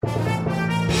Hey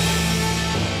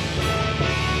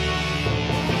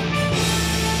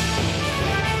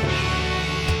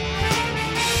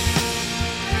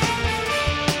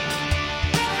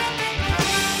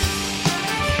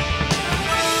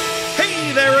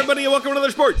there, everybody, and welcome to another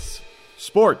Sports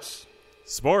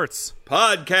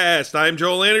Podcast. I'm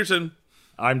Joel Anderson.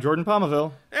 I'm Jordan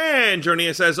Palmaville. And joining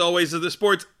us, as always, is the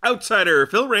Sports Outsider,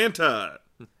 Phil Ranta.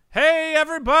 Hey,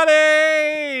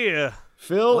 everybody!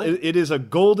 Phil, it is a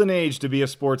golden age to be a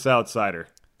sports outsider.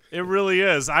 It really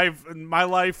is. My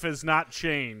life has not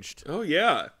changed. Oh,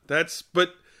 yeah.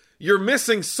 But you're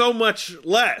missing so much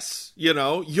less, you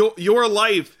know? Your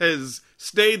life has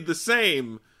stayed the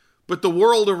same, but the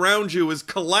world around you has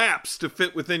collapsed to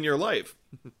fit within your life.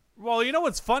 Well, you know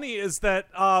what's funny is that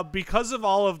because of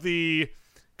all of the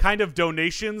kind of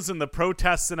donations and the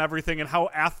protests and everything and how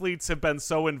athletes have been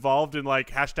so involved in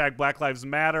like hashtag Black Lives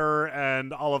Matter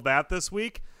and all of that this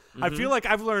week, I feel like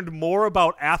I've learned more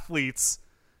about athletes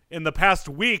in the past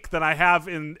week than I have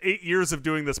in 8 years of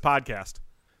doing this podcast.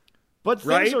 But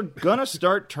things are going to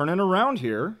start turning around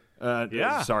here.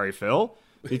 Yeah. Sorry, Phil.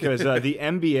 Because the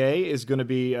NBA is going to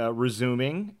be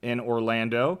resuming in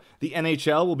Orlando. The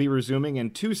NHL will be resuming in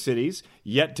 2 cities,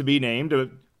 yet to be named.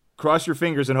 Cross your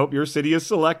fingers and hope your city is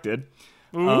selected.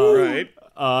 Right.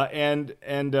 And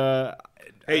Hey,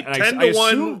 and 10 I to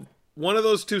 1, assume, one of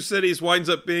those 2 cities winds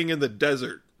up being in the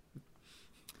desert.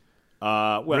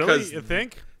 well, Really? because- You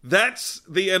think? That's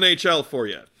the NHL for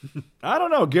you. I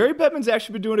don't know. Gary Bettman's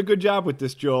actually been doing a good job with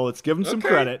this, Joel. Let's give him some Okay.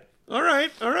 credit. All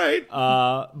right.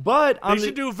 But They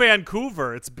should do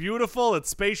Vancouver. It's beautiful. It's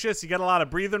spacious. You get a lot of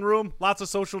breathing room. Lots of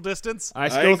social distance. I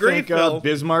still agree, think Phil.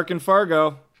 Bismarck and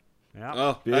Fargo. Yeah. Oh,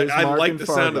 I Bismarck like and the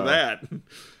sound of Fargo. that.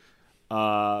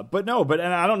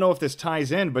 And I don't know if this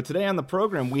ties in, but today on the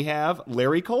program we have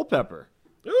Larry Culpepper.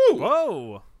 Ooh.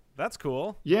 Whoa. That's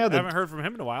cool. Yeah, I haven't heard from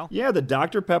him in a while. Yeah, the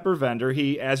Dr. Pepper vendor.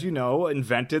 He, as you know,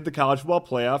 invented the college football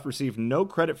playoff, received no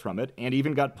credit from it, and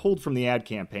even got pulled from the ad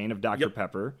campaign of Dr. Yep.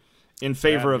 Pepper in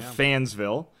favor of yeah.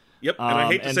 Fansville. Yep, and I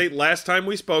hate to and- say, last time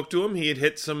we spoke to him, he had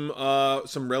hit some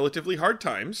relatively hard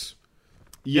times.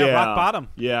 Yeah, rock bottom.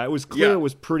 Yeah, it was clear Yeah. it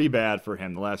was pretty bad for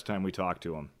him the last time we talked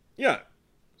to him. Yeah,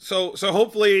 so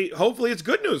hopefully it's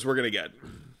good news we're gonna get.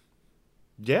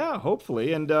 Yeah,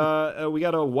 hopefully. And we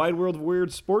got a wide world of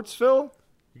weird sports, Phil,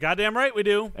 Goddamn right we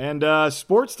do. and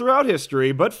sports throughout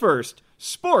history. But first,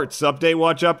 sports update,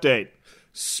 watch update.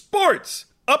 Sports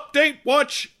update,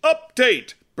 watch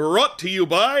update, brought to you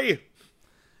by.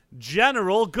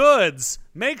 General Goods.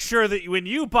 Make sure that when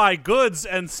you buy goods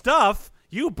and stuff,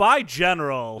 you buy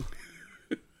General.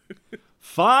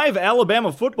 5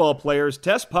 Alabama football players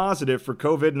test positive for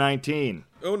COVID-19.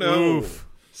 Oh no! Oof.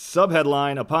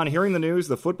 Subheadline: upon hearing the news,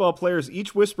 the football players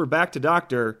each whisper back to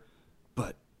doctor,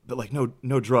 but like no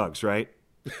drugs, right?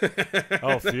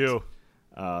 Oh, phew.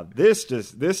 This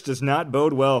does not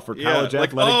bode well for college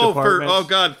athletic departments. Oh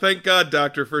god, thank God,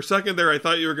 doctor. For a second there, I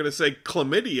thought you were gonna say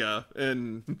chlamydia,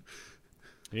 and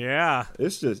Yeah.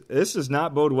 This does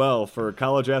not bode well for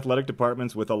college athletic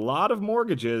departments with a lot of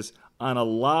mortgages on a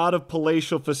lot of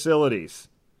palatial facilities.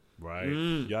 Right.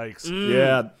 Yikes.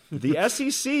 Yeah, the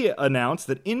SEC announced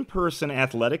that in-person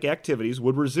athletic activities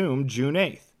would resume June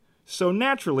 8th. So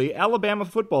naturally, Alabama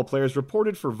football players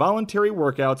reported for voluntary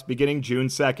workouts beginning June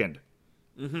 2nd.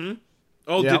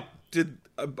 oh, Yep. did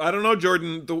I don't know,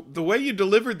 Jordan. The way you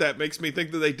delivered that makes me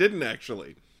think that they didn't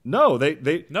actually. No,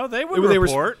 they No, they would were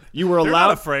report. you were They're allowed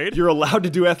not afraid. You're allowed to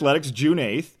do athletics June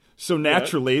 8th. So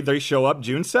naturally, they show up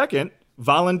June 2nd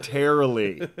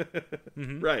voluntarily.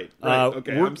 Right.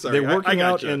 Okay. Work- I'm sorry. They're working I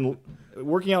out gotcha. in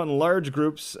large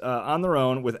groups on their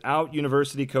own without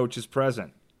university coaches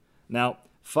present. Now,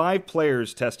 5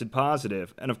 players tested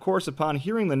positive, and of course, upon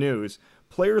hearing the news,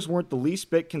 players weren't the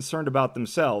least bit concerned about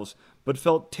themselves, but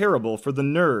felt terrible for the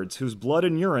nerds whose blood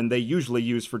and urine they usually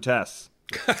use for tests.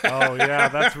 Oh, yeah,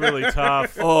 that's really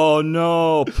tough. Oh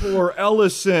no, poor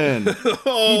Ellison.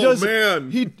 Oh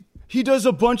man. He does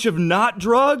a bunch of not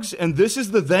drugs, and this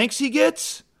is the thanks he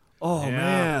gets? Oh, Yeah.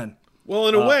 man. Well,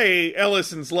 in a way,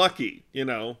 Ellison's lucky. You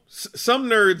know, some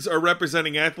nerds are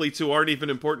representing athletes who aren't even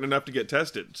important enough to get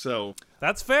tested. So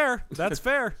That's fair. That's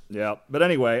fair. Yeah, but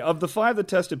anyway, of the 5 that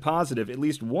tested positive, at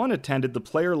least 1 attended the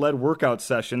player-led workout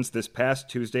sessions this past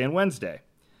Tuesday and Wednesday.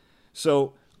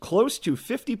 So, close to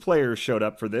 50 players showed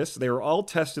up for this. They were all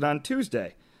tested on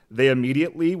Tuesday. They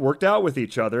immediately worked out with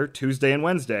each other Tuesday and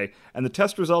Wednesday, and the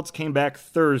test results came back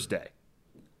Thursday.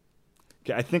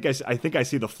 Okay, I think I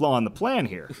see the flaw in the plan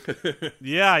here.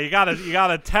 Yeah, you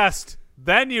gotta test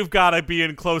then you've got to be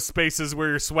in close spaces where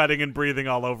you're sweating and breathing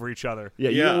all over each other. Yeah,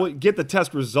 Yeah. you get the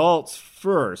test results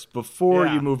first before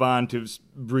Yeah. you move on to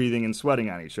breathing and sweating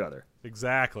on each other.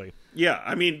 Exactly. Yeah,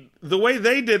 I mean, the way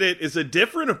they did it is a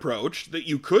different approach that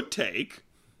you could take.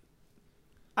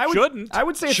 I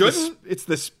would say it's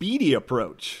the speedy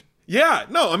approach. Yeah,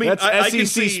 no, I mean, That's I SEC can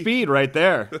see, speed right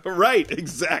there. Right,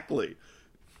 exactly.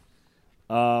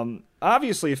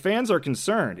 Obviously, fans are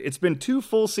concerned. It's been 2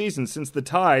 full seasons since the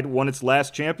Tide won its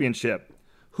last championship.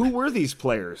 Who were these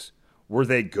players? Were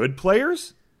they good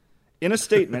players? In a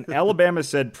statement, Alabama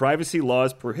said privacy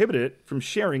laws prohibited it from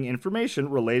sharing information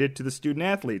related to the student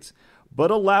athletes,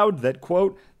 but allowed that,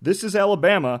 quote, "This is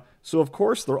Alabama, so of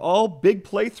course they're all big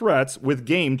play threats with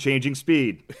game-changing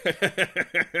speed."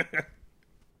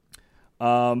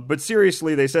 But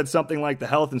seriously, they said something like the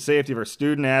health and safety of our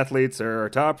student athletes are our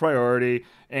top priority,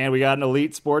 and we got an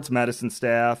elite sports medicine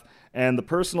staff, and the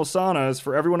personal saunas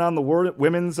for everyone on the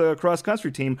women's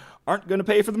cross-country team aren't going to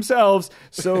pay for themselves,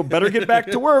 so better get back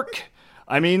to work.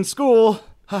 I mean, school.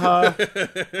 Haha.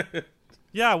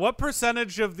 Yeah, what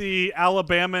percentage of the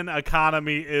Alabaman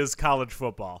economy is college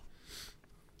football?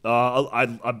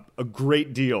 A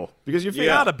great deal. Because you feel,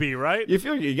 Gotta be, right?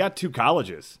 you got 2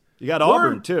 colleges. You got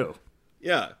Auburn, too.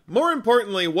 Yeah. More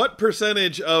importantly, what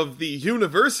percentage of the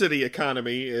university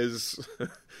economy is,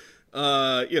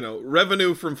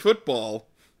 revenue from football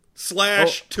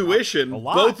 / tuition, a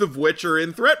lot. both of which are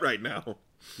in threat right now?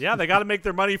 Yeah, they got to make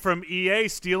their money from EA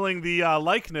stealing the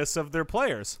likeness of their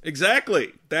players.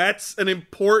 Exactly. That's an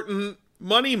important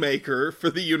moneymaker for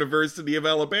the University of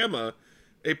Alabama,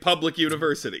 a public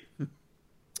university.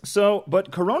 So,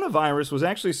 but coronavirus was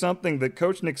actually something that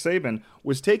Coach Nick Saban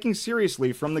was taking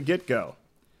seriously from the get-go.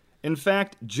 In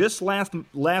fact, just last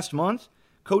month,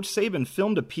 Coach Saban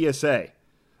filmed a PSA.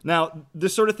 Now,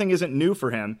 this sort of thing isn't new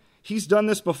for him. He's done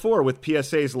this before with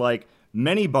PSAs like,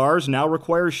 "Many bars now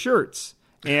require shirts,"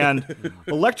 and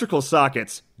 "Electrical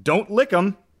sockets, don't lick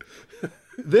them."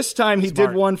 This time he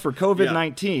did one for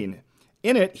COVID-19.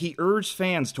 In it, he urged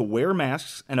fans to wear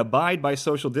masks and abide by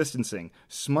social distancing,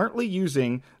 smartly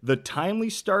using the timely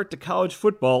start to college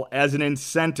football as an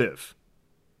incentive.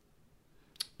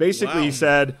 Basically, He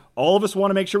said, all of us want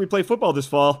to make sure we play football this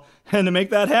fall, and to make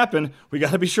that happen, we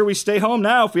got to be sure we stay home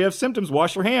now. If we have symptoms,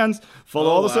 wash your hands, follow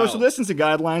all the social distancing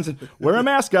guidelines, and wear a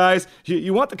mask, guys.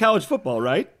 You want the college football,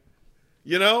 right?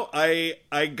 You know, I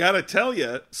gotta tell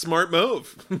you, smart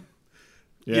move.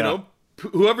 Yeah. You know,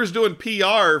 whoever's doing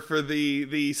PR for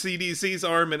the CDC's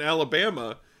arm in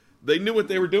Alabama, they knew what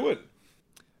they were doing.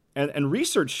 And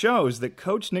research shows that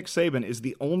Coach Nick Saban is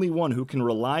the only one who can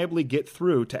reliably get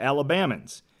through to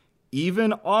Alabamans.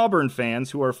 Even Auburn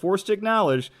fans who are forced to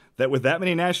acknowledge that with that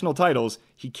many national titles,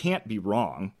 he can't be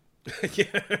wrong.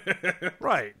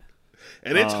 Right.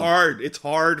 And it's hard. It's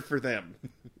hard for them.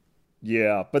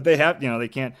 Yeah, but they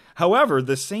can't. However,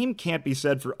 the same can't be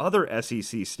said for other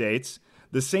SEC states.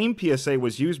 The same PSA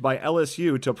was used by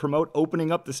LSU to promote opening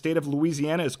up the state of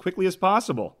Louisiana as quickly as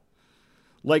possible.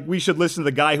 Like, we should listen to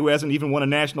the guy who hasn't even won a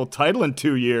national title in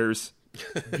 2 years.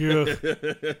 Yeah.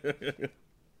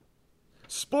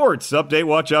 Sports Update,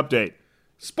 Watch Update.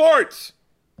 Sports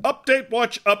Update,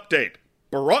 Watch Update.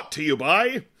 Brought to you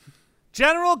by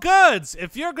General Goods.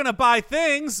 If you're going to buy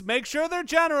things, make sure they're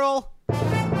general.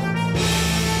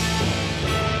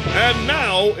 And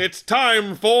now it's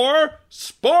time for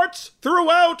Sports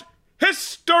Throughout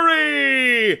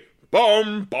History!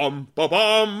 Bum, bum, ba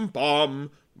bum,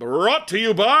 bum. Brought to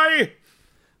you by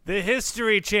The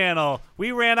History Channel.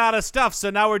 We ran out of stuff, so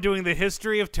now we're doing the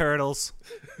history of turtles.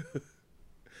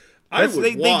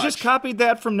 They just copied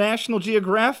that from National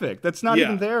Geographic. That's not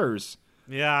even theirs.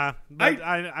 Yeah. But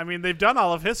I mean, they've done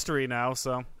all of history now,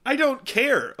 so. I don't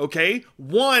care, okay?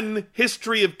 One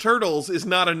history of turtles is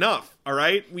not enough, all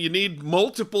right? You need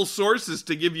multiple sources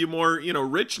to give you more,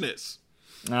 richness.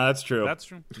 No, that's true. That's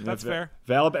true. That's fair.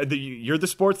 You're the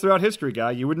Sports Throughout History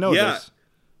guy. You would know this.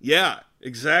 Yeah,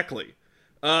 exactly.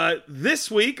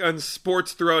 This week on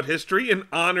Sports Throughout History, in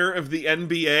honor of the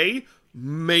NBA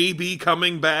maybe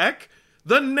coming back,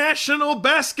 the National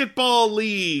Basketball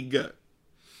League.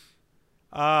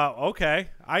 Okay.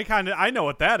 I know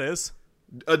what that is.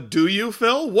 Do you,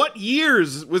 Phil? What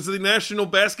years was the National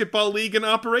Basketball League in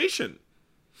operation?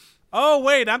 Oh,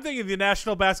 wait, I'm thinking of the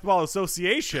National Basketball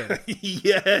Association.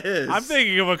 Yes. I'm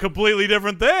thinking of a completely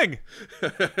different thing.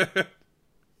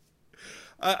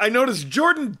 I noticed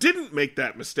Jordan didn't make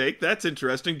that mistake. That's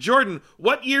interesting. Jordan,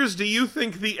 what years do you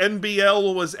think the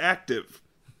NBL was active?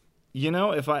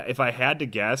 If I had to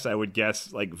guess, I would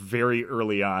guess like very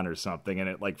early on or something, and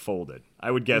it like folded. I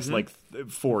would guess like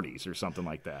 40s or something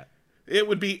like that. It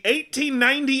would be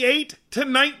 1898 to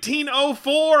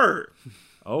 1904.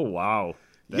 Oh, wow.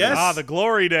 Yes. The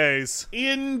glory days.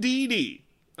 Indeedy.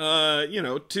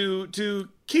 To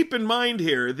keep in mind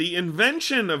here, the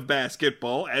invention of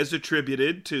basketball, as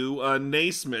attributed to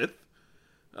Naismith,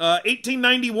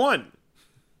 1891.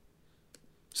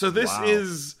 So this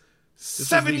is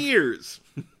 7 years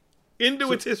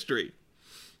into its history.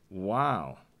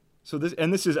 Wow. So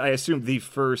this is, I assume, the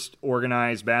first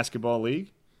organized basketball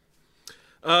league?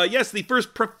 Yes, the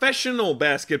first professional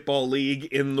basketball league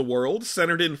in the world,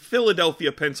 centered in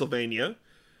Philadelphia, Pennsylvania.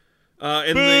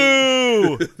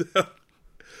 Boo!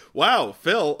 Wow,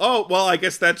 Phil. Oh, well, I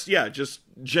guess that's, just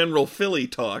general Philly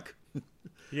talk.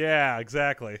 Yeah,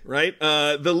 exactly. Right?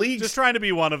 The league's... Just trying to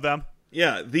be one of them.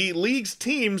 Yeah, the league's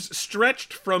teams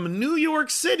stretched from New York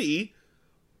City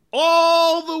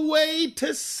all the way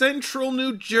to central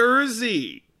New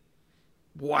Jersey.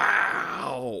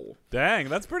 Wow. Dang,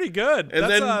 that's pretty good. And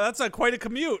that's quite a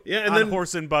commute on then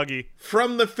horse and buggy.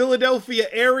 From the Philadelphia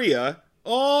area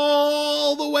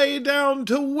all the way down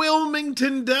to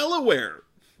Wilmington, Delaware.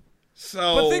 So,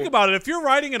 But think about it. If you're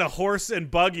riding in a horse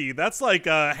and buggy, that's like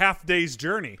a half day's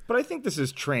journey. But I think this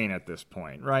is train at this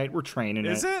point, right? We're training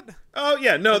Is it? Oh,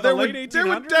 yeah. No, In the there late would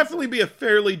 1800s? definitely be a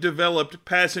fairly developed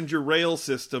passenger rail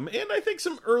system, and I think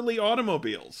some early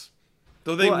automobiles.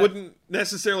 Though they wouldn't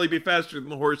necessarily be faster than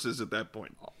the horses at that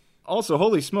point. Also,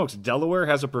 holy smokes, Delaware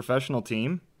has a professional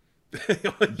team?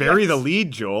 Bury the lead,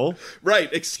 Joel.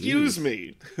 Right, excuse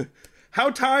me. How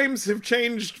times have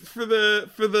changed for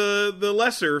the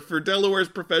lesser for Delaware's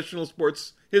professional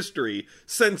sports history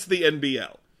since the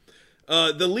NBL.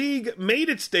 The league made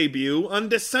its debut on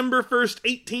December 1st,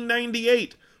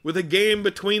 1898, with a game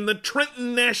between the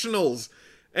Trenton Nationals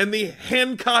and the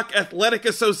Hancock Athletic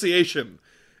Association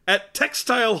at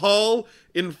Textile Hall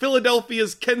in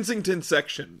Philadelphia's Kensington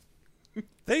section.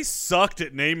 They sucked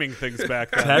at naming things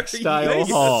back then. Textile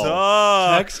Hall.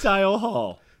 Sucked. Textile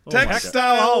Hall. Oh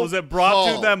Textile Hall. Was it brought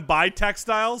Hall. to them by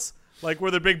textiles? Like, were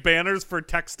there big banners for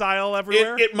textile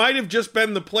everywhere? It might have just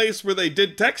been the place where they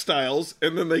did textiles,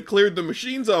 and then they cleared the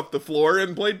machines off the floor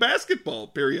and played basketball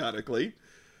periodically.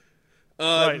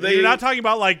 Right. You're not talking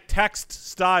about, like, text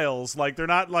styles. Like, they're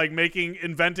not, like,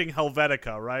 inventing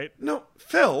Helvetica, right? No,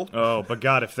 Phil. Oh, but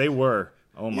God, if they were.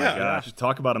 Oh, my Yeah. gosh.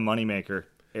 Talk about a moneymaker.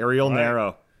 Arial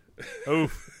Narrow.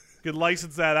 Oof. Could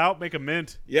license that out, make a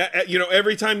mint. Yeah,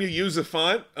 every time you use a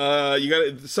font,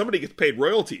 somebody gets paid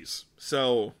royalties.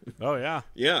 So, Oh, yeah.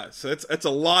 yeah, so that's a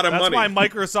lot of That's money. why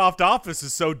Microsoft Office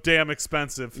is so damn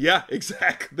expensive. Yeah,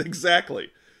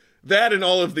 exactly. That and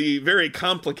all of the very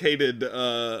complicated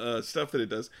stuff that it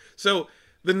does. So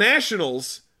the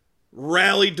Nationals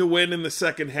rallied to win in the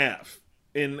second half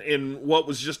in what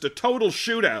was just a total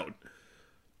shootout,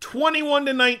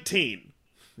 21-19.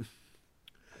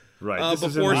 Right.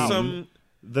 This Before is some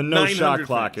the no shot 900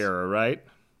 clock fans. era, right?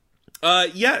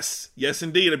 Yes,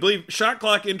 indeed. I believe shot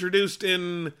clock introduced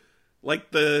in like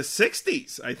the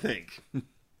 60s, I think.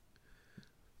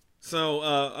 So,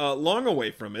 long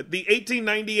away from it. The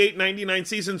 1898-99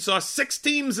 season saw 6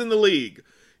 teams in the league.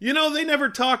 They never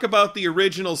talk about the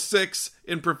original 6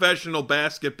 in professional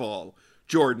basketball,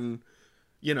 Jordan.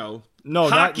 No,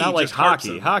 hockey not like just harps hockey.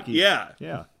 them. Hockey. Yeah.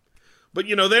 Yeah. But,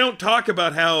 they don't talk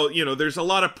about how, there's a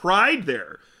lot of pride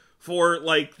there for,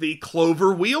 like, the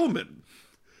Clover Wheelmen,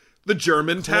 the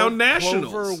Germantown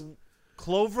Nationals.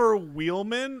 Clover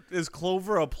Wheelman? Is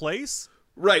Clover a place?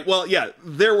 Right, well, yeah,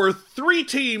 there were 3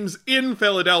 teams in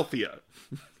Philadelphia.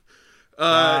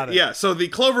 Got it. Yeah, so the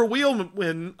Clover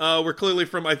Wheelmen were clearly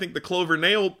from, I think, the Clover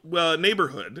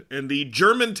neighborhood, and the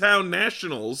Germantown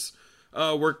Nationals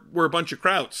were a bunch of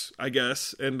krauts, I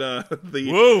guess, and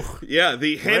Woo!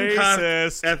 the Hancock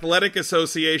Racist. Athletic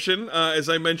Association, as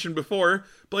I mentioned before,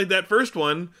 played that first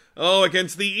one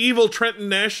against the evil Trenton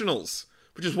Nationals,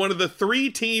 which is one of the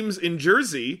 3 teams in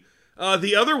Jersey.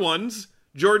 The other ones,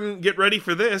 Jordan, get ready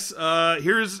for this.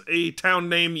 Here's a town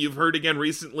name you've heard again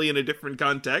recently in a different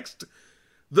context: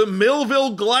 the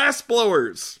Millville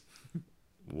Glassblowers.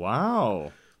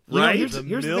 Wow. Right? Here's The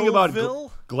the thing about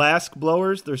Millville? glass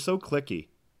blowers. They're so clicky.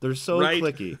 They're so Right.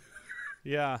 clicky.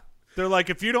 Yeah. They're like,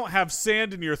 if you don't have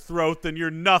sand in your throat, then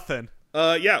you're nothing.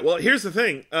 Yeah, well, here's the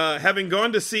thing. Having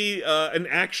gone to see an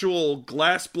actual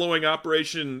glass-blowing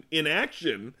operation in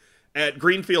action at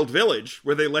Greenfield Village,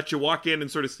 where they let you walk in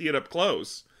and sort of see it up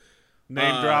close.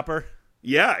 Name dropper.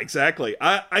 Yeah, exactly.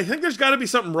 I think there's got to be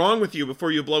something wrong with you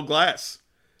before you blow glass.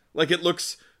 Like, it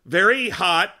looks very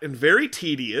hot and very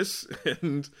tedious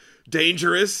and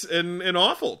dangerous and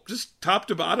awful, just top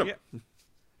to bottom. Yeah.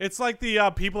 It's like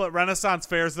the people at Renaissance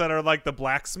fairs that are like the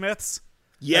blacksmiths.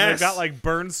 Yes. And they've got like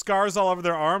burn scars all over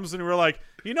their arms, and we're like,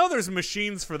 You know there's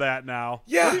machines for that now.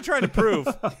 Yeah. What are you trying to prove?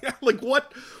 Yeah, like,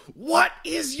 what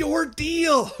is your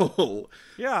deal?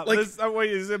 Yeah, like,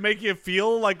 wait, does it make you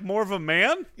feel like more of a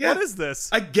man? Yeah, What is this?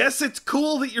 I guess it's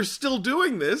cool that you're still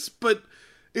doing this, but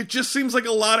it just seems like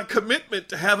a lot of commitment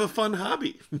to have a fun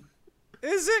hobby.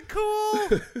 Is it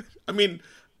cool? I mean,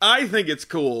 I think it's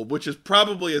cool, which is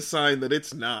probably a sign that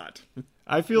it's not.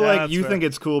 I feel Yeah, like that's you fair. think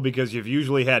it's cool because you've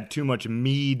usually had too much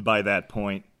mead by that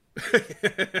point.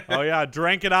 Oh yeah,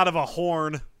 drank it out of a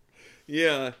horn.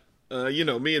 Yeah,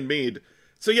 me and Mead.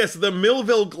 So yes, the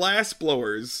Millville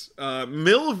Glassblowers.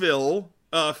 Millville,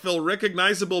 Phil,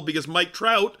 recognizable because Mike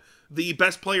Trout, the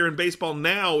best player in baseball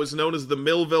now, is known as the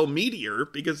Millville Meteor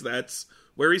because that's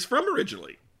where he's from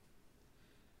originally.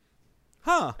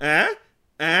 Huh.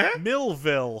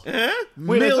 Millville.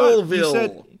 Wait, I thought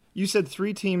Millville. you said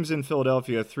 3 teams in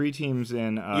Philadelphia, 3 teams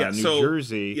in New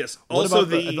Jersey. Yes. What Also about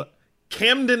the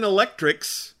Camden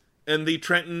Electrics and the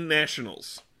Trenton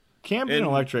Nationals. Camden and-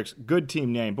 Electrics, good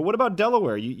team name. But what about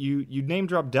Delaware? You name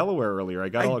dropped Delaware earlier. I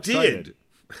got all excited. Did.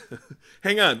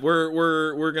 Hang on,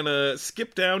 we're gonna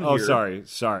skip down Oh, here. sorry. Oh,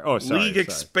 sorry. League sorry.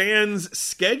 expands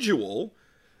schedule.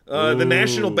 The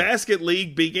National Basket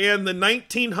League began the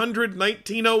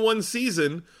 1900-1901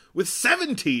 season with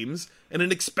 7 teams and an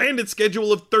expanded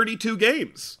schedule of 32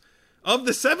 games. Of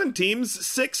the 7 teams,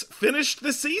 6 finished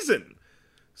the season.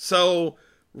 So,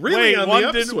 really Wait, on one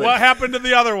the didn't. upswing. What happened to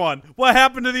the other one? What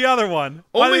happened to the other one?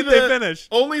 Why didn't they finish?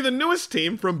 Only the newest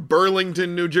team from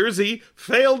Burlington, New Jersey,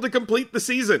 failed to complete the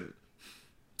season.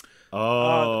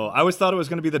 Oh, I always thought it was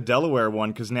going to be the Delaware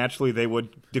one because naturally they would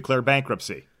declare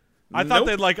bankruptcy. I thought Nope.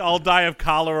 they'd like all die of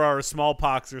cholera or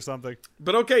smallpox or something.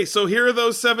 But okay, so here are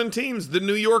those 7 teams. The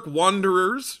New York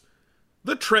Wanderers,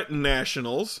 the Trenton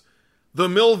Nationals, the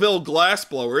Millville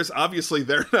Glassblowers. Obviously,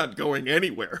 they're not going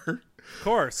anywhere. Of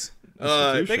course.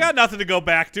 Institution. They got nothing to go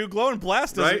back to. Glow and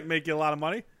Blast doesn't Right. make you a lot of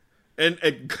money. And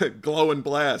Glow and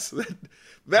Blast. That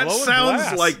Glow and sounds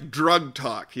Blast. like drug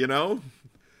talk, you know?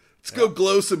 Let's go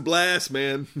glow some blast,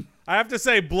 man. I have to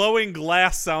say, blowing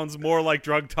glass sounds more like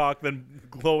drug talk than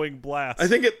glowing blast. I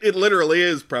think it literally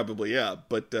is probably, yeah.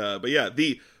 But yeah,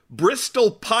 the Bristol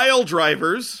Pile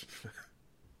Drivers.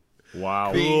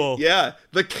 Wow. Cool. Yeah,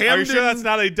 the Camden. Are you sure that's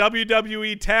not a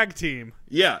WWE tag team?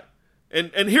 Yeah. And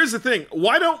here's the thing.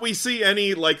 Why don't we see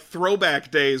any, like,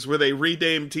 throwback days where they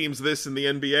rename teams this in the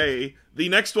NBA? The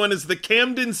next one is the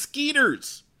Camden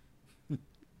Skeeters.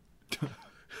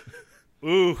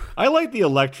 Ooh. I like the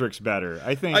Electrics better.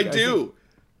 I think I do.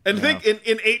 And think in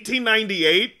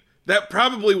 1898, that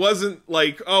probably wasn't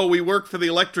like, oh, we work for the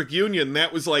Electric Union.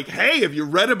 That was like, hey, have you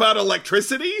read about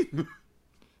electricity? Wouldn't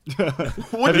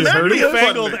you that heard be of a it? fun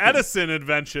Fangled name? Edison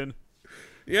invention.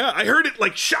 Yeah, I heard it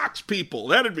like shocks people.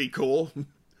 That'd be cool.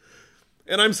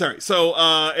 And I'm sorry. So,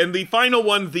 and the final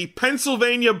one, the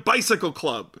Pennsylvania Bicycle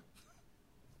Club.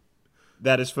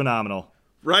 That is phenomenal.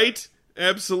 Right?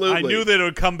 Absolutely. I knew that it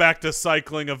would come back to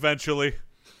cycling eventually.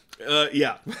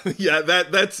 Yeah. Yeah,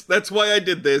 that's why I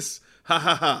did this. Ha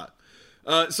ha ha.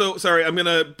 So, sorry, I'm going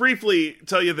to briefly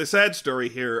tell you the sad story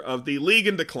here of the league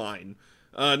in decline.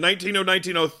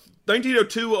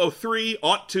 1902-03,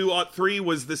 02-03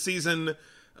 was the season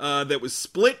that was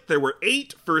split. There were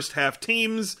 8 first-half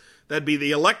teams. That'd be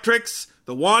the Electrics,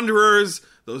 the Wanderers,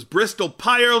 those Bristol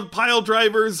Pile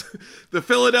Drivers, the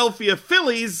Philadelphia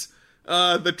Phillies,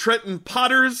 the Trenton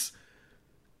Potters,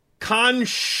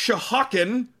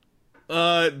 Conshohocken.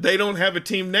 They don't have a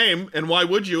team name, and why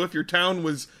would you if your town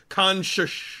was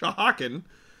Conshohocken?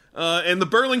 And the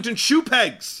Burlington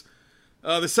Shoepegs.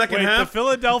 The second Wait, the half.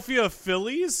 Philadelphia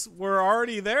Phillies were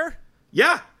already there?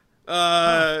 Yeah.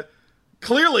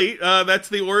 Clearly, that's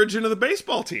the origin of the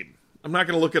baseball team. I'm not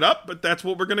going to look it up, but that's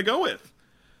what we're going to go with.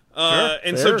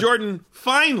 And so, fair. Jordan,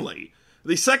 finally,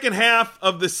 the second half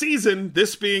of the season,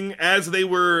 this being as they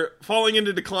were falling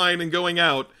into decline and going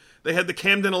out, they had the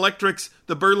Camden Electrics,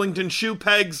 the Burlington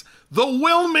Shoepegs, the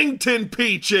Wilmington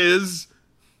Peaches,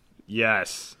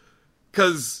 Yes.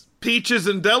 because Peaches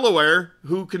in Delaware,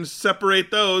 who can separate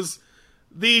those,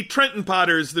 the Trenton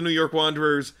Potters, the New York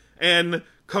Wanderers, and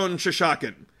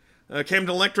Conshohocken. Camden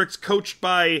Electrics, coached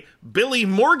by Billy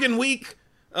Morganweek,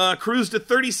 cruised to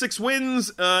 36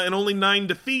 wins and only 9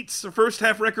 defeats. The first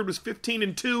half record was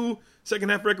 15-2. Second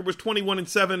half record was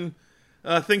 21-7.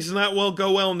 Things did not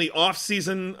go well in the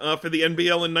offseason for the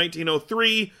NBL in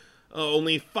 1903.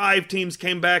 Only 5 teams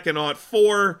came back in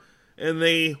 04, and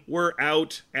they were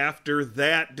out after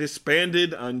that,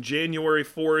 disbanded on January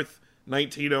 4th,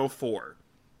 1904.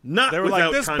 Not They were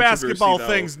without like, this controversy, basketball though.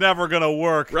 thing's never going to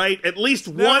work. Right? At least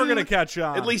Never one gonna catch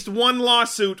on. At least one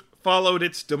lawsuit followed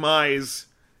its demise,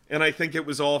 and I think it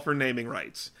was all for naming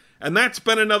rights. And that's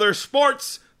been another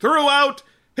Sports Throughout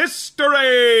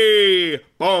History!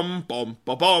 Bum, bum,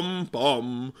 ba, bum,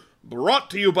 bum.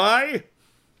 Brought to you by...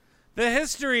 The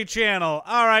History Channel.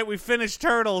 All right, we finished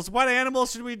turtles. What animal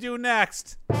should we do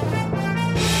next?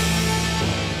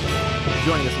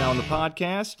 Joining us now on the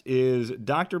podcast is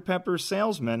Dr. Pepper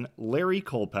salesman Larry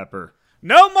Culpepper.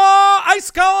 No more ice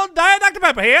cold Diet Dr.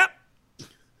 Pepper here.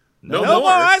 No more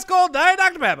ice cold Diet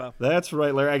Dr. Pepper. That's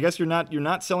right, Larry. I guess you're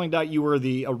not selling Diet. You were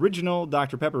the original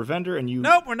Dr. Pepper vendor, and you.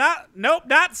 Nope, we're not. Nope,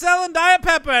 not selling Diet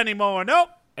Pepper anymore. Nope.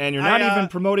 And you're not even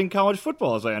promoting college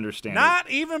football, as I understand. Not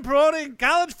even promoting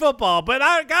college football. But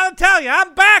I gotta tell you,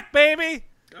 I'm back, baby.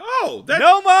 Oh,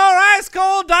 no more ice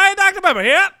cold Diet Dr. Pepper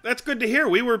here. That's good to hear.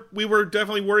 We were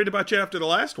definitely worried about you after the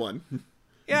last one.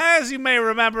 Yeah, as you may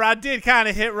remember, I did kind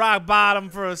of hit rock bottom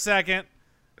for a second.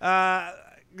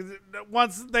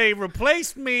 Once they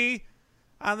replaced me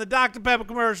on the Dr. Pepper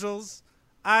commercials,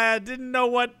 I didn't know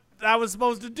what I was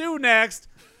supposed to do next.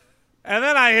 And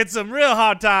then I hit some real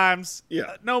hard times.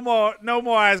 Yeah. No more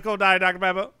ice cold Diet Dr.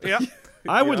 Pepper. Yep.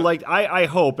 I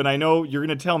hope, and I know you're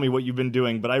going to tell me what you've been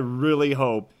doing, but I really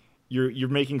hope you're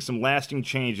making some lasting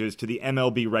changes to the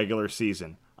MLB regular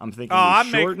season. I'm thinking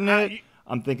we shorten it.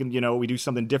 I'm thinking, we do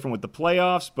something different with the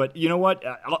playoffs, but you know what?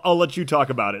 I'll let you talk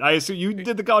about it. I assume you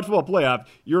did the college football playoff.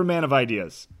 You're a man of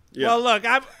ideas. Yeah. Well, look,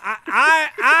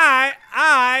 I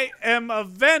am a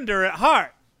vendor at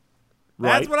heart.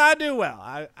 Right. That's what I do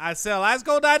well. I sell ice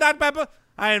cold Diet Dr. Pepper.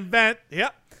 I invent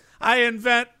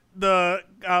the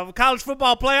college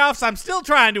football playoffs. I'm still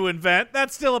trying to invent.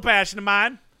 That's still a passion of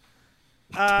mine.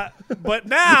 But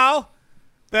now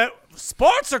that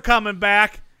sports are coming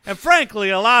back, and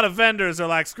frankly, a lot of vendors are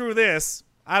like, screw this.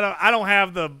 I don't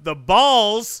have the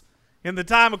balls in the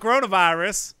time of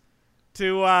coronavirus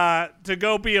to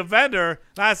go be a vendor.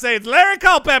 And I say it's Larry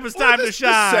Culpepper's time to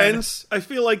shine. I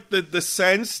feel like the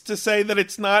sense to say that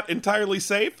it's not entirely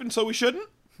safe, and so we shouldn't.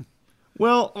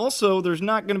 Well, also, there's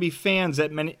not going to be fans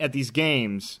at these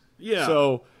games. Yeah.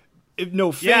 So, if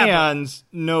no fans,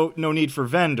 no need for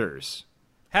vendors.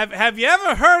 Have you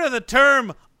ever heard of the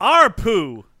term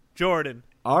ARPU, Jordan?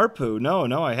 ARPU?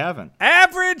 No, I haven't.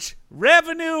 Average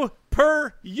revenue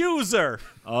per user.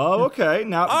 Oh, okay.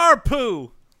 Now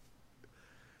ARPU.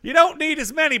 You don't need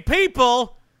as many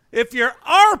people if your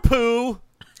ARPU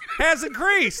has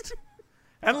increased.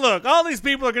 And look, all these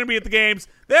people are going to be at the games.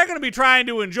 They're going to be trying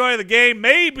to enjoy the game,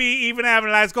 maybe even having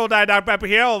an ice cold Diet Dr. Pepper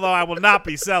here, although I will not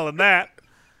be selling that.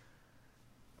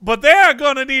 But they're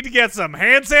going to need to get some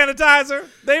hand sanitizer.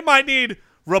 They might need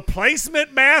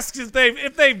replacement masks if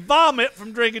they vomit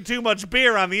from drinking too much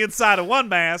beer on the inside of one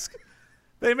mask.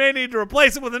 They may need to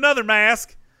replace it with another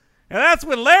mask. And that's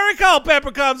when Larry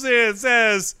Culpepper comes in and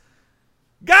says,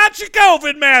 "Got your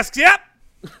COVID masks, yep."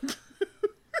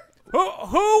 Who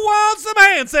wants some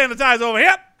hand sanitizer over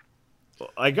here?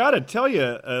 I got to tell you,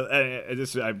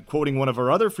 I'm quoting one of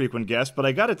our other frequent guests, but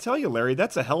I got to tell you, Larry,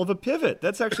 that's a hell of a pivot.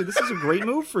 This is a great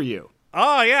move for you.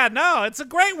 Oh, yeah, no, it's a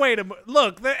great way to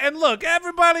look. And look,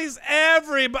 everybody's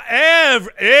going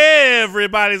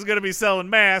to be selling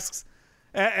masks,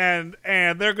 and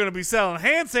they're going to be selling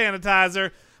hand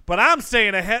sanitizer, but I'm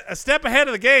staying a step ahead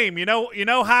of the game. You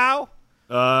know how?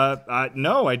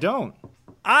 No, I don't.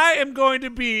 I am going to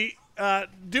be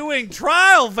doing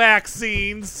trial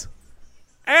vaccines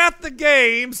at the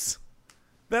games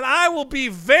that I will be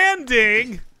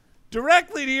vending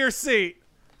directly to your seat.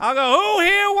 I'll go, who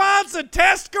here wants a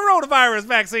test coronavirus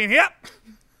vaccine? Yep.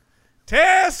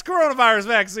 Test coronavirus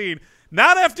vaccine.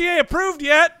 Not FDA approved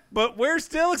yet, but we're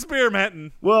still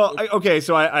experimenting. Well,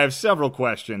 so I have several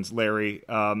questions, Larry.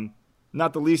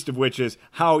 Not the least of which is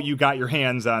how you got your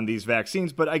hands on these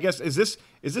vaccines. But I guess, is this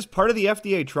part of the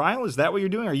FDA trial? Is that what you're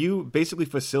doing? Are you basically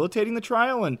facilitating the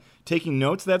trial and taking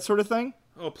notes, that sort of thing?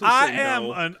 Oh, please I say am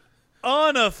no. an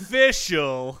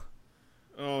unofficial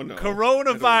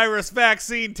coronavirus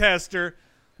vaccine tester.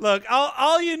 Look,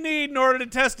 all you need in order to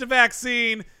test a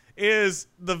vaccine is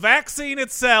the vaccine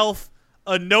itself,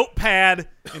 a notepad,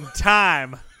 and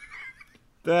time.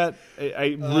 That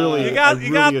I really you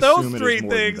got those three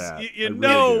things. You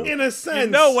know, in a sense, you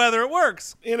know whether it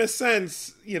works. In a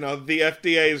sense, the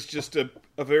FDA is just a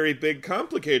very big,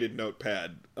 complicated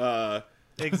notepad.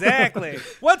 Exactly.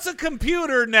 What's a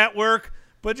computer network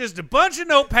but just a bunch of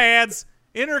notepads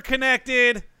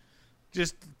interconnected,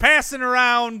 just passing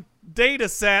around data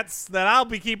sets that I'll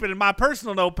be keeping in my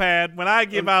personal notepad when I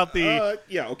give out the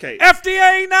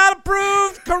FDA not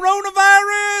approved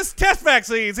coronavirus test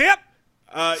vaccines. Yep.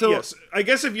 Yes. I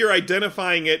guess if you're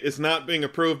identifying it as not being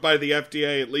approved by the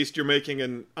FDA, at least you're making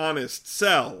an honest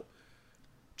sell.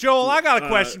 Joel, I got a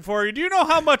question for you. Do you know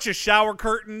how much a shower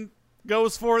curtain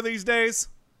goes for these days?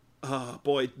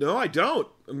 Boy, no, I don't.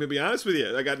 I'm gonna be honest with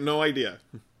you. I got no idea.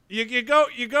 You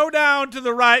go down to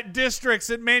the right districts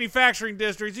at manufacturing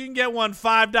districts. You can get one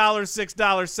 $5,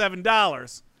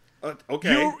 $6, $7.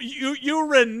 Okay. You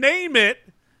rename it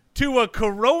to a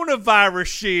coronavirus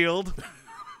shield,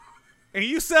 and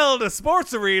you sell it at a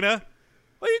sports arena.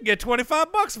 Well, you can get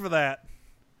 $25 for that.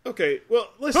 Okay. Well,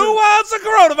 listen. Who wants a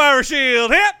coronavirus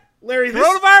shield? Hit. Larry,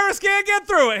 Coronavirus can't get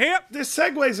through it. Hit. This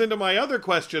segues into my other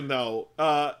question, though.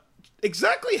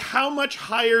 Exactly how much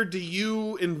higher do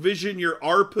you envision your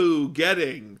ARPU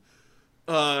getting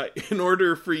in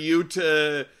order for you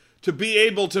to be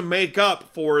able to make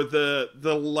up for the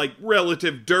like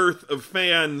relative dearth of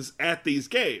fans at these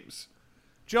games?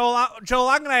 Joel, I'm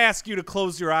going to ask you to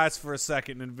close your eyes for a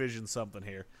second and envision something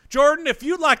here. Jordan, if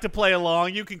you'd like to play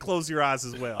along, you can close your eyes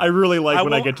as well. I really like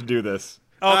when I get to do this.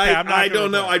 Okay, I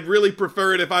don't know. I'd really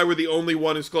prefer it if I were the only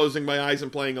one who's closing my eyes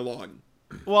and playing along.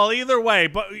 Well, either way,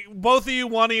 but both of you,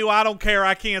 one of you, I don't care.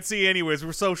 I can't see anyways.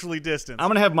 We're socially distanced. I'm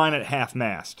going to have mine at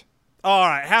half-mast. All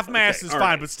right, half-mast is fine,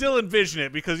 right. but still envision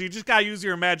it because you just got to use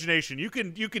your imagination. You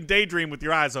can daydream with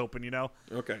your eyes open, you know?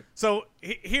 Okay. So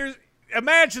here's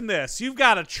imagine this. You've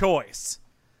got a choice.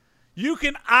 You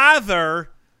can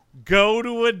either go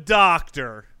to a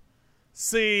doctor,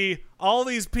 see all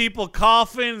these people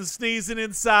coughing and sneezing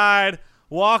inside,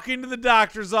 walk into the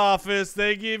doctor's office,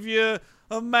 they give you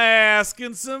a mask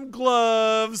and some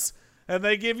gloves, and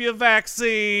they give you a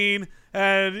vaccine,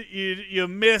 and you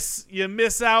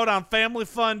miss out on family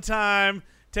fun time.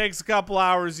 Takes a couple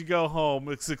hours, you go home.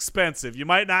 It's expensive. You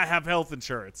might not have health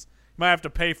insurance. You might have to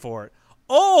pay for it.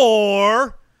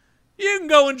 Or you can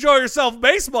go enjoy yourself a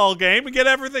baseball game and get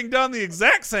everything done the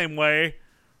exact same way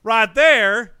right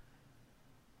there.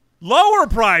 Lower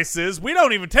prices. We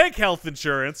don't even take health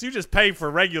insurance. You just pay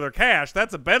for regular cash.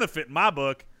 That's a benefit in my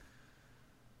book.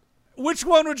 Which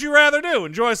one would you rather do?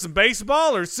 Enjoy some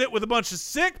baseball or sit with a bunch of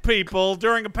sick people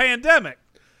during a pandemic?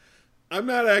 I'm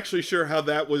not actually sure how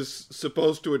that was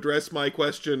supposed to address my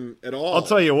question at all. I'll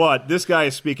tell you what, this guy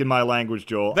is speaking my language,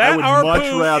 Joel. That I would ARPU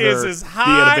much rather is as be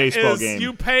high at a baseball as game.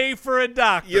 you pay for a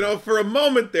doctor. You know, for a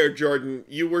moment there, Jordan,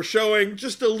 you were showing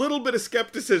just a little bit of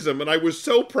skepticism, and I was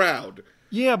so proud.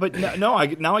 Yeah, but now I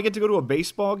get to go to a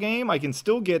baseball game. I can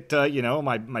still get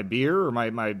my beer or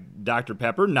my Dr.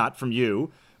 Pepper, not from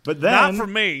you. But then, not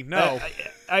from me, no.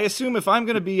 I assume if I'm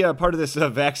going to be a part of this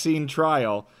vaccine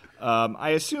trial, I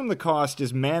assume the cost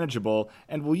is manageable.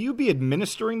 And will you be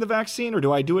administering the vaccine, or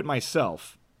do I do it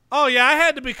myself? Oh, yeah, I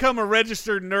had to become a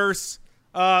registered nurse.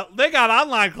 They got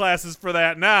online classes for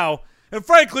that now. And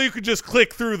frankly, you could just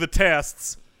click through the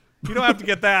tests. You don't have to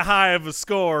get that high of a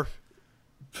score.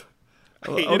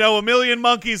 You know, a million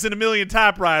monkeys and a million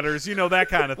typewriters, you know, that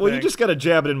kind of thing. Well, you just got to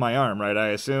jab it in my arm, right, I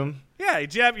assume? Yeah,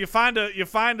 you find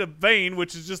a vein,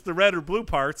 which is just the red or blue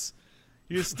parts.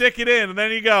 You stick it in, and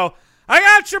then you go, I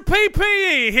got your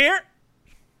PPE here.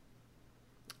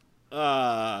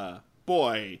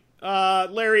 Boy.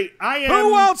 Larry, I am...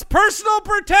 Who wants personal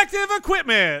protective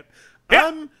equipment?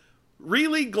 I'm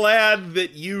really glad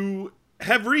that you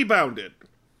have rebounded.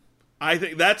 I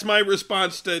think that's my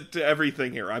response to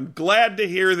everything here. I'm glad to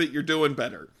hear that you're doing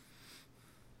better.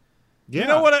 Yeah.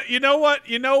 You know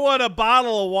what a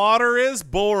bottle of water is?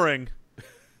 Boring.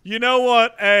 You know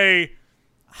what a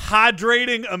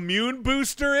hydrating immune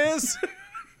booster is?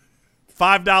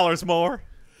 $5 more.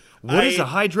 What is a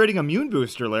hydrating immune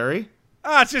booster, Larry?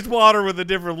 It's just water with a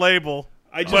different label.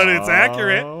 But it's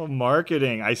accurate. Oh,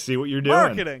 marketing. I see what you're doing.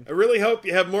 Marketing. I really hope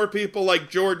you have more people like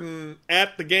Jordan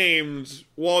at the games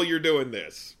while you're doing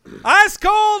this. Ice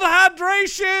cold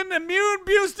hydration immune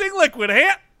boosting liquid.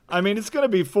 Hit. I mean, it's going to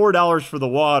be $4 for the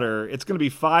water. It's going to be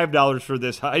 $5 for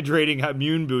this hydrating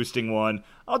immune boosting one.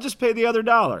 I'll just pay the other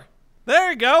 $1.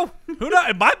 There you go. Who knows?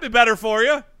 It might be better for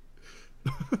you.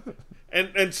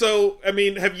 And so, I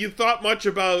mean, have you thought much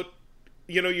about,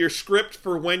 you know, your script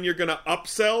for when you're going to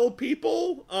upsell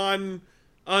people on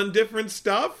different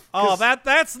stuff? Oh,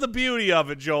 that's the beauty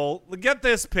of it, Joel. Get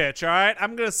this pitch, all right?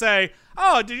 I'm going to say,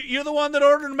 you're the one that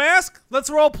ordered a mask? Let's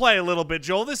role play a little bit,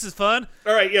 Joel. This is fun.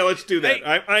 All right, yeah, let's do that.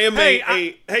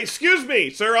 Hey, Hey, excuse me,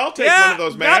 sir. I'll take one of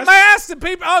those masks. Got masks and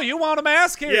people. Oh, you want a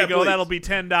mask? Here Yeah, you go. please. That'll be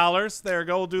 $10. There you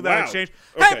go. We'll do that Wow. exchange.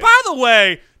 Okay. Hey, by the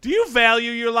way, do you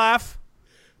value your life?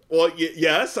 Well,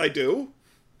 yes, I do.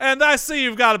 And I see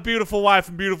you've got a beautiful wife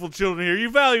and beautiful children here.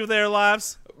 You value their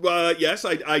lives? Yes,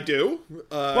 I do.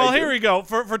 Well, here we go.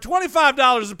 For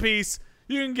 $25 a piece,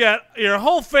 you can get your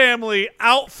whole family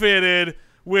outfitted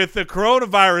with the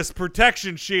coronavirus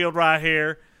protection shield right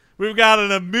here. We've got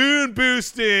an immune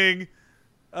boosting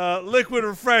liquid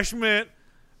refreshment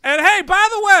And hey, by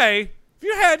the way, have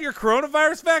you had your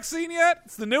coronavirus vaccine yet?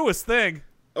 It's the newest thing.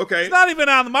 Okay. It's not even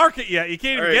on the market yet. You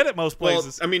can't even get it most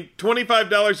places. Well, I mean,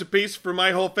 $25 a piece for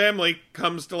my whole family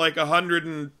comes to like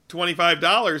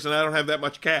 $125, and I don't have that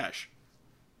much cash.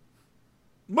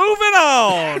 Moving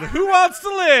on. Who wants to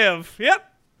live?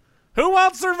 Yep. Who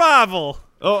wants survival?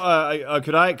 Oh,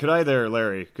 could I there,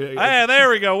 Larry? Hey, there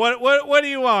we go. What do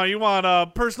you want? You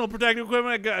want personal protective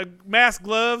equipment, mask,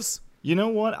 gloves? You know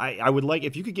what? I would like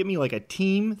if you could get me like a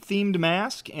team-themed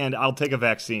mask, and I'll take a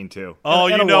vaccine too. Oh,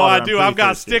 and you know water. I do. I've got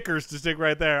thirsty. stickers to stick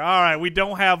right there. All right, we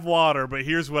don't have water, but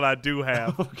here's what I do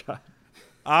have. Oh God.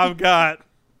 I've got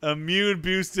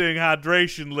immune-boosting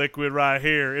hydration liquid right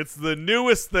here. It's the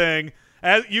newest thing.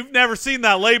 You've never seen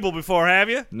that label before, have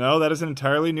you? No, that is an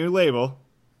entirely new label.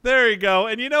 There you go.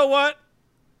 And you know what?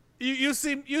 You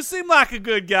seem like a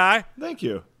good guy. Thank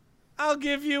you. I'll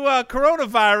give you a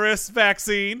coronavirus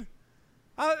vaccine.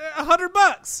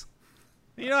 $100.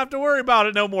 You don't have to worry about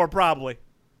it no more, probably.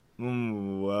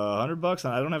 $100.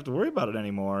 I don't have to worry about it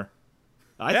anymore.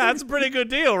 That's a pretty good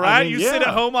deal, right? mean, you yeah. sit at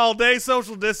home all day,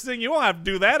 social distancing. You won't have to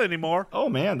do that anymore. Oh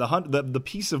man, the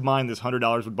peace of mind this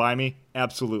 $100 would buy me.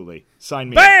 Absolutely, sign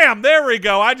me up. Bam! There we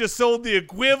go. I just sold the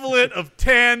equivalent of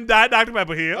 10 Diet Dr.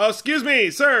 Pepper here. Oh, excuse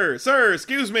me, sir,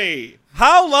 excuse me.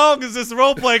 How long is this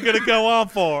role play going to go on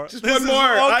for? Just one more.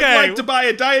 I'd like to buy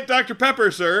a Diet Dr. Pepper,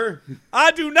 sir.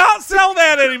 I do not sell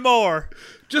that anymore.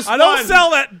 Just I don't one.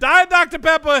 sell that. Diet Dr.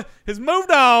 Pepper has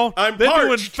moved on. I'm They're doing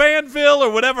parched. Fanville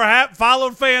or whatever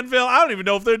followed Fanville. I don't even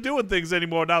know if they're doing things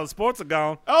anymore now the sports are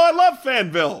gone. Oh, I love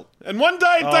Fanville. And one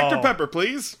Diet Dr. Oh. Pepper,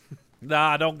 please. Nah,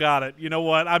 I don't got it. You know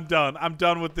what? I'm done. I'm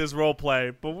done with this role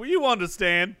play. But you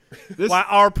understand why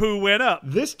our poo went up.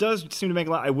 This does seem to make a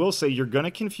lot. I will say you're going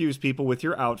to confuse people with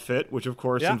your outfit, which of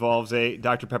course Yeah. involves a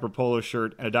Dr. Pepper polo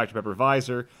shirt and a Dr. Pepper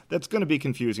visor. That's going to be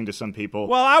confusing to some people.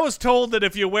 Well, I was told that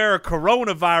if you wear a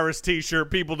coronavirus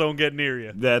t-shirt, people don't get near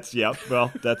you. That's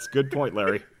Well, that's a good point,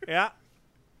 Larry. Yeah.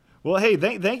 Well, hey,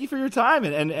 thank you for your time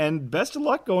and best of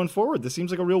luck going forward. This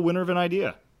seems like a real winner of an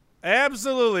idea.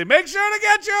 Absolutely. Make sure to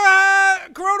get your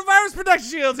coronavirus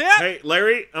protection shields, yeah? Hey,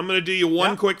 Larry, I'm going to do you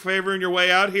one Yeah. quick favor on your way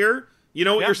out here. You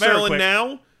know what Yeah, you're very selling quick.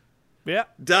 now? Yeah.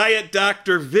 Diet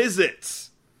Doctor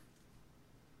Visits.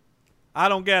 I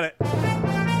don't get it.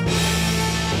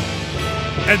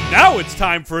 And now it's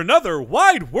time for another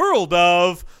wide world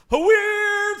of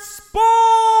weird sports.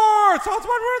 Oh, it's Wide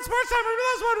World Sports time. Maybe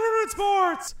that's Wide World of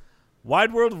Sports.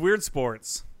 Wide World of Weird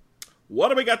Sports. What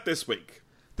do we got this week?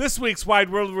 This week's Wide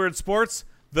World of Weird Sports: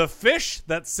 the fish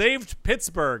that saved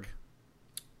Pittsburgh.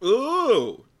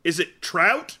 Ooh, is it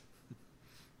trout?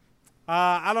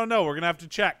 I don't know. We're gonna have to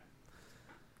check.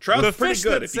 Trout's The pretty fish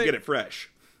good that if you get it fresh.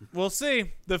 We'll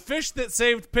see. The Fish That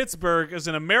Saved Pittsburgh is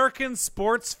an American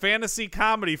sports fantasy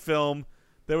comedy film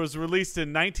that was released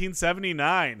in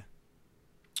 1979.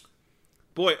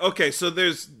 Boy, okay, so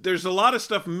there's a lot of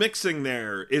stuff mixing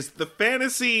there. Is the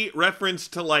fantasy reference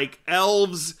to like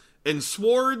elves and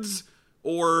swords,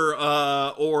 or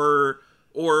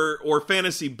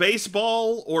fantasy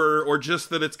baseball, or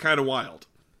just that it's kind of wild?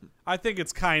 I think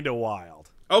it's kind of wild.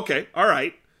 Okay, all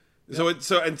right.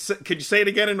 Could you say it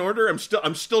again in order? I'm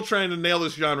still trying to nail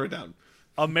this genre down.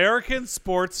 American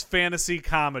sports fantasy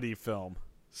comedy film.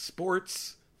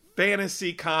 Sports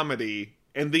fantasy comedy,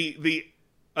 and the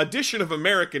addition of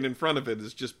American in front of it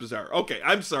is just bizarre. Okay,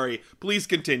 I'm sorry. Please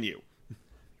continue.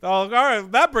 Oh, all right.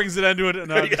 That brings it into it. No,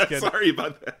 I'm just Yeah, kidding. sorry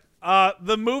about that.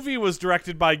 The movie was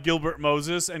directed by Gilbert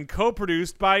Moses and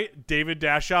co-produced by David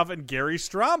Dashoff and Gary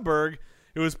Stromberg.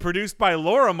 It was produced by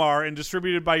Lorimar and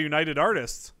distributed by United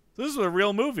Artists. So this is a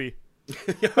real movie.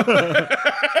 Good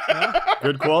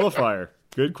qualifier.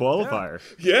 Good qualifier.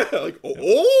 Yeah, like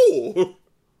oh.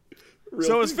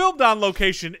 So it was filmed on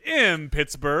location in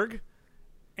Pittsburgh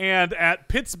and at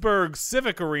Pittsburgh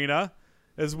Civic Arena,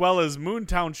 as well as Moon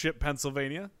Township,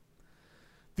 Pennsylvania.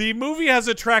 The movie has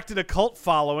attracted a cult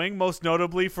following, most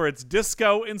notably for its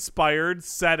disco-inspired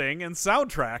setting and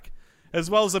soundtrack, as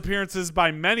well as appearances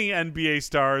by many NBA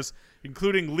stars,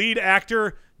 including lead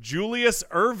actor Julius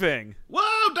Erving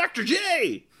Whoa, Dr.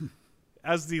 J!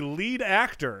 as the lead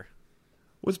actor.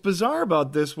 What's bizarre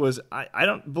about this was I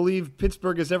don't believe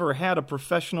Pittsburgh has ever had a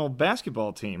professional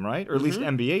basketball team, right? Or at least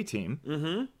NBA team.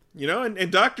 Mm-hmm. You know,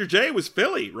 and Dr. J was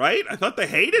Philly, right? I thought they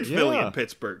hated Philly Yeah. and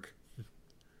Pittsburgh.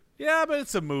 Yeah, but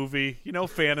it's a movie. You know,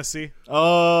 fantasy.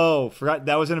 Oh, forgot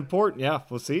that was an important. Yeah,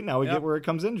 we'll see. Now we Yep. get where it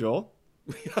comes in, Joel.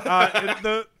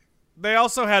 They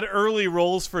also had early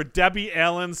roles for Debbie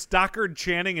Allen, Stockard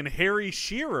Channing, and Harry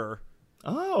Shearer.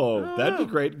 Oh, that'd be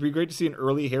great. It'd be great to see an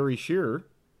early Harry Shearer.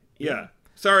 Yeah.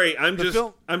 Sorry,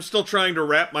 I'm still trying to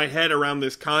wrap my head around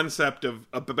this concept of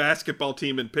a basketball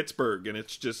team in Pittsburgh, and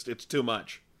it's too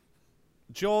much.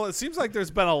 Joel, it seems like there's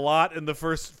been a lot in the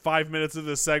first 5 minutes of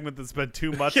this segment that's been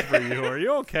too much for you. Are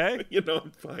you okay?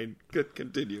 I'm fine. Good,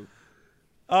 continue.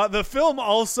 The film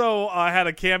also had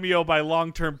a cameo by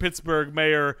long-term Pittsburgh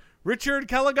mayor Richard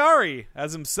Caligari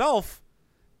as himself,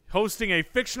 hosting a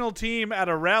fictional team at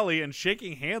a rally and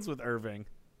shaking hands with Irving.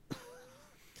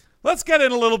 Let's get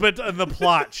in a little bit in the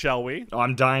plot, shall we? Oh,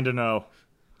 I'm dying to know.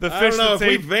 I don't know. If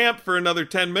we vamp for another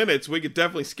 10 minutes, we could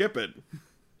definitely skip it.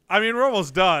 I mean, we're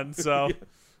almost done, so...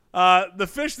 The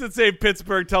fish that saved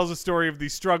Pittsburgh tells a story of the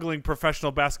struggling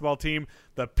professional basketball team,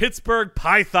 the Pittsburgh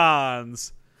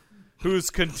Pythons,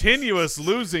 whose continuous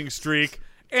losing streak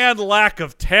and lack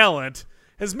of talent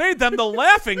has made them the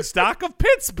laughingstock of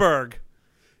Pittsburgh.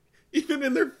 Even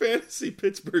in their fantasy,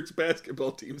 Pittsburgh's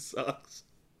basketball team sucks.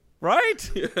 Right?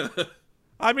 Yeah.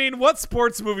 I mean, what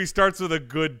sports movie starts with a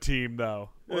good team, though?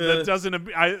 That doesn't.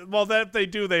 That they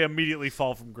do, they immediately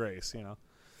fall from grace,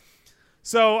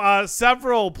 So,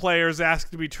 several players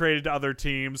asked to be traded to other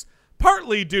teams,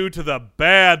 partly due to the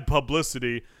bad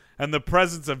publicity and the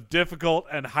presence of difficult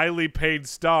and highly paid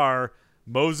star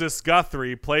Moses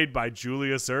Guthrie, played by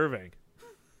Julius Erving.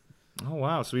 Oh,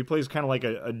 wow. So he plays kind of like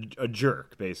a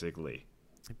jerk, basically.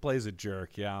 He plays a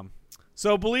jerk, yeah.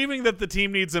 So, believing that the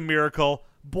team needs a miracle,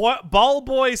 ball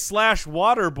boy /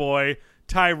 water boy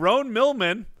Tyrone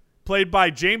Millman, played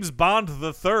by James Bond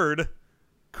III,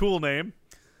 cool name,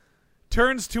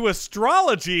 turns to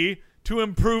astrology to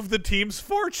improve the team's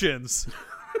fortunes.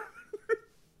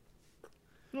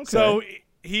 Okay. So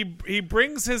he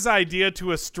brings his idea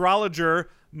to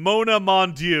astrologer Mona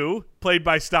Mondieu, played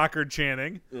by Stockard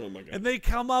Channing. Oh my God. And they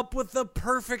come up with the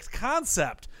perfect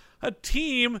concept. A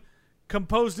team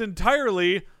composed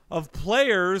entirely of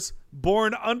players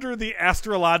born under the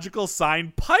astrological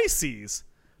sign Pisces,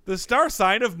 the star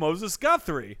sign of Moses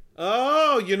Guthrie.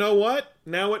 Oh, you know what?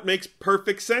 Now it makes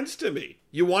perfect sense to me.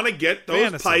 You want to get those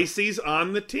Fantasy. Pisces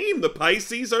on the team. The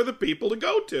Pisces are the people to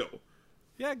go to.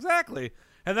 Yeah, exactly.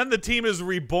 And then the team is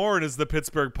reborn as the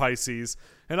Pittsburgh Pisces.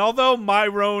 And although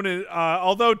Moses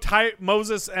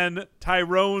and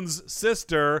Tyrone's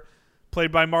sister,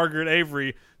 played by Margaret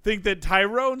Avery, think that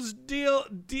Tyrone's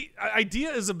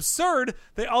idea is absurd,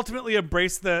 they ultimately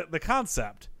embrace the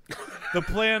concept.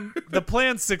 The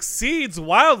plan succeeds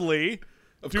wildly.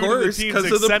 Of course,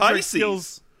 because of the Pisces.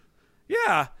 Skills.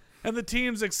 Yeah, and the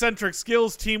team's eccentric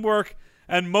skills, teamwork,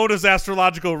 and Mona's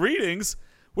astrological readings,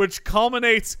 which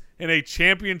culminates in a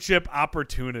championship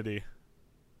opportunity.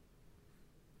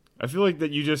 I feel like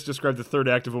that you just described the third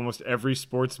act of almost every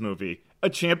sports movie. A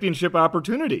championship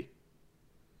opportunity.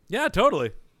 Yeah,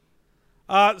 totally.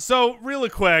 So, really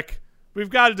quick, we've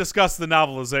got to discuss the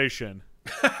novelization.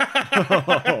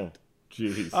 Oh,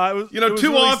 jeez.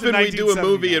 Too often we do a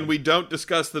movie and we don't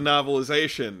discuss the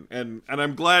novelization, and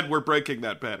I'm glad we're breaking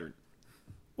that pattern.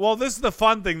 Well, this is the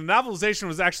fun thing. The novelization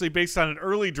was actually based on an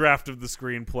early draft of the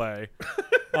screenplay.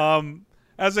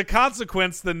 As a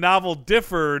consequence, the novel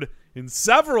differed in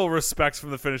several respects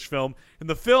from the finished film. In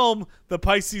the film, the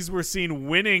Pisces were seen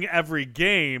winning every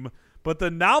game, but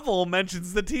the novel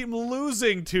mentions the team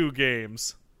losing 2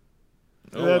 games.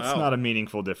 That's not a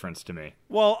meaningful difference to me.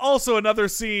 Well, also another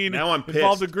scene now I'm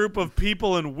involved a pissed. group of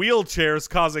people in wheelchairs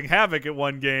causing havoc at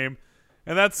one game,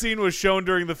 and that scene was shown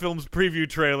during the film's preview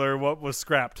trailer, what was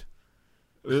scrapped.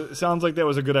 It sounds like that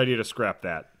was a good idea to scrap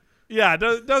that. Yeah,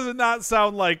 does it not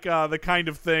sound like the kind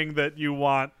of thing that you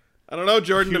want? I don't know,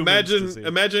 Jordan. Humans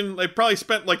Imagine they probably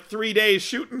spent like 3 days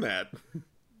shooting that.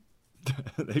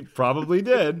 They probably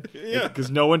did. Yeah.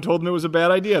 Because no one told them it was a bad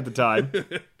idea at the time.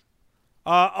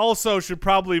 Also, should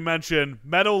probably mention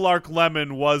Meadowlark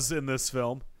Lemon was in this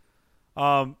film,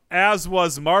 as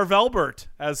was Marv Albert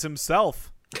as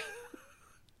himself.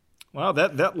 Wow,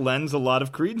 that lends a lot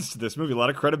of credence to this movie, a lot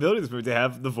of credibility to this movie, to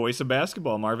have the voice of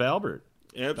basketball, Marv Albert.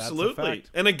 Absolutely.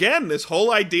 And again, this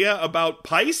whole idea about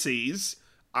Pisces,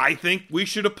 I think we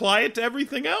should apply it to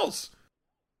everything else.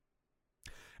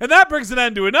 And that brings an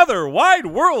end to another wide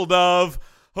world of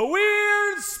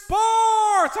weird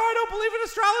sports. I don't believe in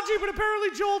astrology, but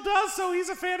apparently Joel does, so he's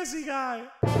a fantasy guy.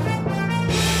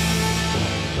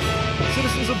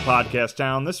 Citizens of Podcast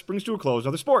Town, this brings to a close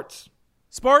another sports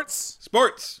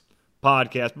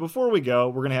podcast. But before we go,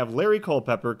 we're going to have Larry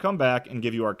Culpepper come back and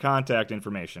give you our contact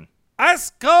information.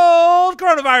 Ice cold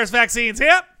coronavirus vaccines,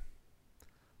 yep.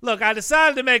 Look, I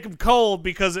decided to make them cold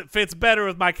because it fits better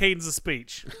with my cadence of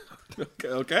speech.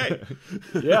 Okay.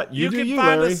 Yeah, you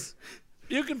Larry.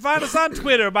 You can find us on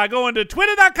Twitter by going to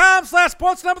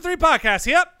twitter.com/sports3podcast.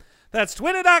 Yep. That's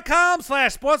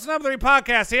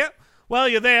twitter.com/sports3podcast. Yep. While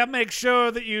you're there, make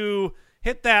sure that you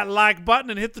hit that like button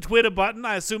and hit the Twitter button.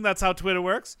 I assume that's how Twitter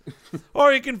works.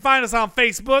 Or you can find us on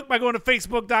Facebook by going to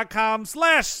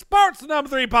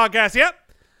facebook.com/sports3podcast. Yep.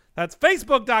 That's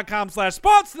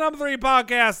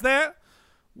facebook.com/sports3podcast there.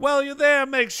 While you're there,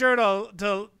 make sure to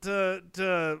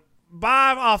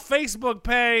buy off Facebook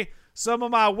Pay some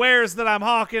of my wares that I'm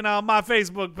hawking on my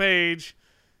Facebook page.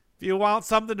 If you want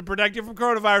something to protect you from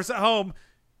coronavirus at home,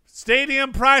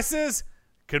 stadium prices,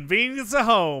 convenience at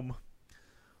home.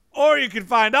 Or you can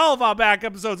find all of our back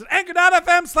episodes at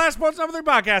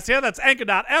anchor.fm/sports3podcast. Yeah, that's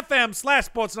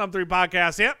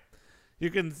anchor.fm/sports3podcast. Yep. You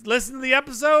can listen to the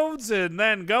episodes and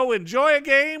then go enjoy a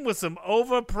game with some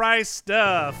overpriced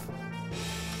stuff.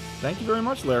 Thank you very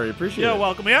much, Larry. Appreciate it. You're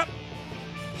welcome. Yep.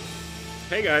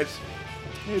 Hey, guys.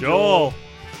 Hey, Joel.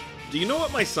 Do you know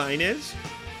what my sign is?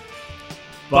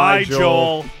 Bye,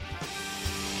 Joel.